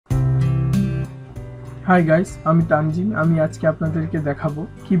Hi guys, আমি তানজিম। আমি আজকে আপনাদেরকে দেখাবো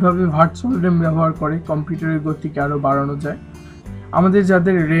কিভাবে ভার্চুয়াল র্যাম ব্যবহার করে কম্পিউটারের গতিকে আরও বাড়ানো যায়। আমাদের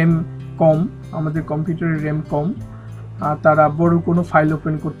যাদের র্যাম কম, আমাদের কম্পিউটারের র্যাম কম, তারা বড় কোনো ফাইল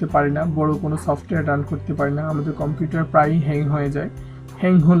ওপেন করতে পারে না, বড় কোনো সফটওয়্যার রান করতে পারে না। আমাদের কম্পিউটার প্রায়ই হ্যাং হয়ে যায়।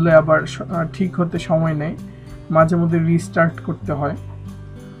 হ্যাং হলে আবার ঠিক হতে সময় নেয়, মাঝে মধ্যে রিস্টার্ট করতে হয়।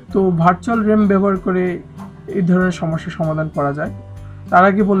 তো ভার্চুয়াল র্যাম ব্যবহার করে এই ধরনের সমস্যার সমাধান করা যায়। তার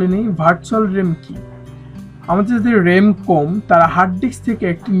আগে বলে নিই ভার্চুয়াল র্যাম কী। আমাদের যাদের র্যাম কম, তারা হার্ড ডিস্ক থেকে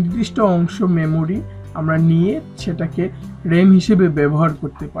একটি নির্দিষ্ট অংশ মেমোরি আমরা নিয়ে সেটাকে র্যাম হিসেবে ব্যবহার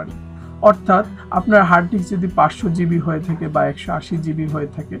করতে পারি। অর্থাৎ আপনার হার্ড ডিস্ক যদি 500 জিবি হয়ে থাকে বা 180 জিবি হয়ে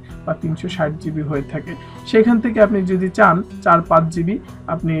থাকে বা 360 জিবি হয়ে থাকে, সেখান থেকে আপনি যদি চান 4-5 জিবি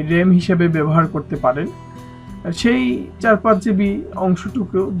আপনি র্যাম হিসেবে ব্যবহার করতে পারেন। সেই 4-5 জিবি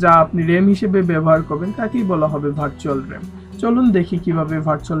অংশটুকু যা আপনি র্যাম হিসেবে ব্যবহার করবেন তাকেই বলা হবে ভার্চুয়াল র্যাম। চলুন দেখি কিভাবে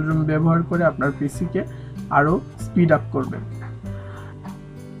ভার্চুয়াল র্যাম ব্যবহার করে আপনার পিসিকে আরও স্পিড আপ করবেন।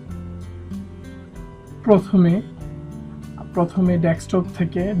 প্রথমে ডেস্কটপ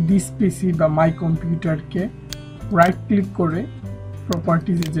থেকে দিস পিসি বা মাই কম্পিউটারকে রাইট ক্লিক করে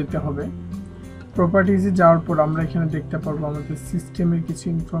প্রপার্টিজে যেতে হবে। প্রপার্টিজে যাওয়ার পর আমরা এখানে দেখতে পারবো আমাদের সিস্টেমের কিছু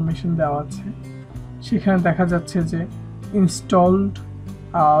ইনফরমেশন দেওয়া আছে। সেখানে দেখা যাচ্ছে যে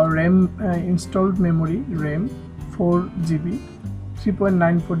installed memory RAM 4 GB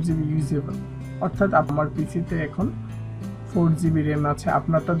 3.94 GB usable. অর্থাৎ আমার পিসিতে এখন 4 জিবি র্যাম আছে,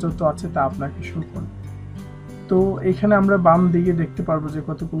 আপনারটা যত আছে তা আপনাকে শো করবে। তো এখানে আমরা বাম দিকে দেখতে পারবো যে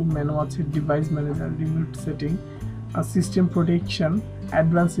কতগুলো মেনু আছে: device manager, remote setting, system protection,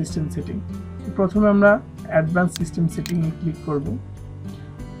 advance system setting. প্রথমে আমরা অ্যাডভান্স সিস্টেম সেটিংয়ে ক্লিক করব।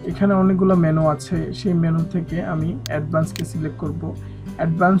 এখানে অনেকগুলো মেনু আছে, সেই মেনু থেকে আমি অ্যাডভান্সকে সিলেক্ট করব।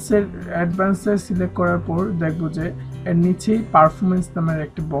 অ্যাডভান্সে সিলেক্ট করার পর দেখব যে এর নিচেই পারফরমেন্স নামের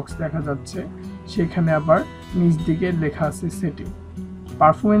একটি বক্স দেখা যাচ্ছে। সেখানে আবার নিচ দিকে লেখা আছে সেটিং।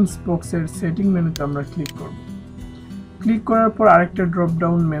 পারফরমেন্স বক্সের সেটিং মেনুতে আমরা ক্লিক করব। ক্লিক করার পর আরেকটা ড্রপ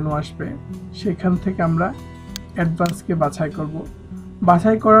ডাউন মেনু আসবে, সেখান থেকে আমরা অ্যাডভান্সকে বাছাই করব।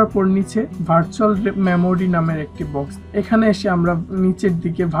 বাছাই করার পর নিচে ভার্চুয়াল মেমোরি নামের একটি বক্স, এখানে এসে আমরা নিচের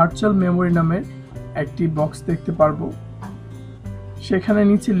দিকে ভার্চুয়াল মেমোরি নামের একটি বক্স দেখতে পারবো। সেখানে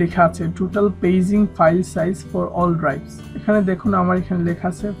নিচে লেখা আছে total paging file size for all drives. এখানে দেখুন আমার এখানে লেখা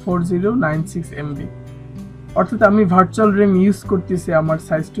আছে 4096 MB। অর্থাৎ আমি ভার্চুয়াল র্যাম ইউজ করতেছি, আমার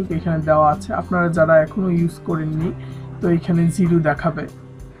সাইজটুকু এখানে দেওয়া আছে। আপনারা যারা এখনো ইউজ করেননি তো এখানে 0 দেখাবে।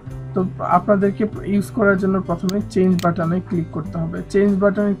 তো আপনাদেরকে ইউজ করার জন্য প্রথমে চেঞ্জ বাটনে ক্লিক করতে হবে। চেঞ্জ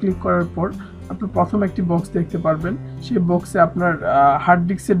বাটনে ক্লিক করার পর আপনি প্রথম একটি বক্স দেখতে পারবেন, সেই বক্সে আপনার হার্ড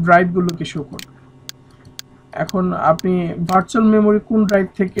ডিস্কের ড্রাইভগুলোকে শো করবে। এখন আপনি ভার্চুয়াল মেমোরি কোন ড্রাইভ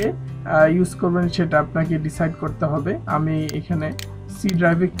থেকে ইউজ করবেন সেটা আপনাকে ডিসাইড করতে হবে। আমি এখানে সি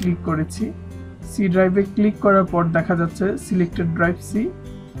ড্রাইভে ক্লিক করেছি। সি ড্রাইভে ক্লিক করার পর দেখা যাচ্ছে selected drive C,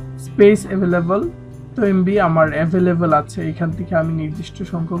 space available. তো এমবি আমার অ্যাভেলেবল আছে, এখান থেকে আমি নির্দিষ্ট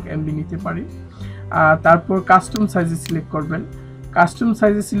সংখ্যক এমবি নিতে পারি। তারপর কাস্টম সাইজে সিলেক্ট করবেন। কাস্টম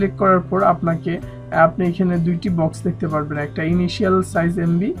সাইজে সিলেক্ট করার পর আপনি এখানে দুইটি বক্স দেখতে পারবেন, একটা initial size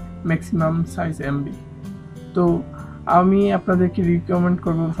MB, maximum size MB. তো আমি আপনাদেরকে রিকমেন্ড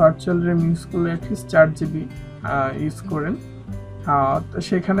করবো ভার্চুয়াল র্যাম ইউজ করলে অ্যাটলিস্ট 4 জিবি ইউজ করেন। তো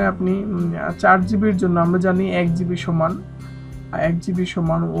সেখানে আপনি 4 জিবির জন্য আমরা জানি 1 জিবি সমান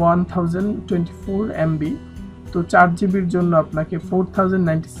 1024 MB। তো 4 জিবির জন্য আপনাকে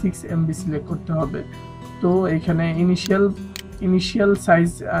 4096 MB সিলেক্ট করতে হবে। তো এখানে ইনিশিয়াল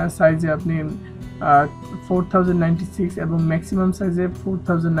সাইজে আপনি 4096 এবং ম্যাক্সিমাম সাইজে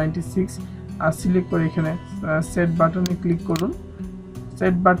 4096 সিলেক্ট করে এখানে সেট বাটনে ক্লিক করুন।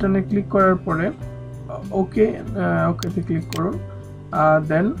 সেট বাটনে ক্লিক করার পরে ওকেতে ক্লিক করুন।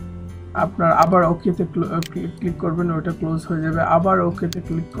 দেন আপনার আবার ওকেতে ক্লিক করবেন, ওইটা ক্লোজ হয়ে যাবে। আবার ওকেতে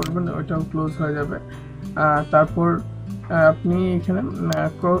ক্লিক করবেন, ওইটাও ক্লোজ হয়ে যাবে। তারপর আপনি এখানে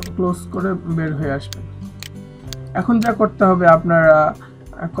ক্লোজ করে বের হয়ে আসবেন। এখন যা করতে হবে, আপনার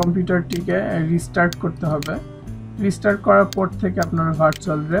কম্পিউটারটিকে রিস্টার্ট করতে হবে। রিস্টার্ট করার পর থেকে আপনার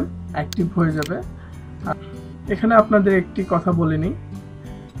ভার্চুয়াল র্যাম অ্যাক্টিভ হয়ে যাবে। এখানে আপনাদের একটি কথা বলে নিই,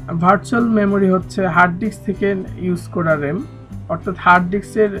 ভার্চুয়াল মেমোরি হচ্ছে হার্ড ডিস্ক থেকে ইউজ করা র্যাম। অর্থাৎ হার্ড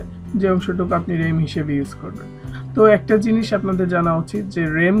ডিস্কের যে অংশটুকু আপনি র্যাম হিসেবে ইউজ করবেন। তো একটা জিনিস আপনাদের জানা উচিত যে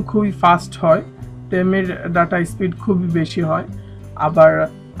র্যাম খুবই ফাস্ট হয়, র্যামের ডাটা স্পিড খুবই বেশি হয়, আবার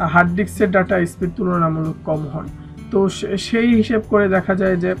হার্ড ডিস্কের ডাটা স্পিড তুলনামূলক কম হয়। তো সেই হিসেব করে দেখা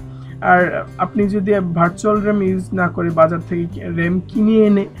যায় যে আর আপনি যদি ভার্চুয়াল র্যাম ইউজ না করে বাজার থেকে র্যাম কিনে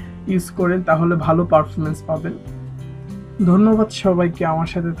এনে ইউজ করেন তাহলে ভালো পারফরমেন্স পাবেন। ধন্যবাদ সবাইকে আমার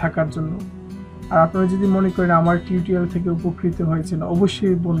সাথে থাকার জন্য। আর আপনারা যদি মনে করেন আমার টিউটোরিয়াল থেকে উপকৃত হয়েছেন,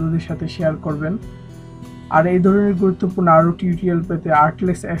 অবশ্যই বন্ধুদের সাথে শেয়ার করবেন। আর এই ধরনের গুরুত্বপূর্ণ আরও টিউটোরিয়াল পেতে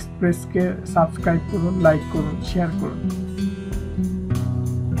আর্টলেস এক্সপ্রেসকে সাবস্ক্রাইব করুন, লাইক করুন, শেয়ার করুন।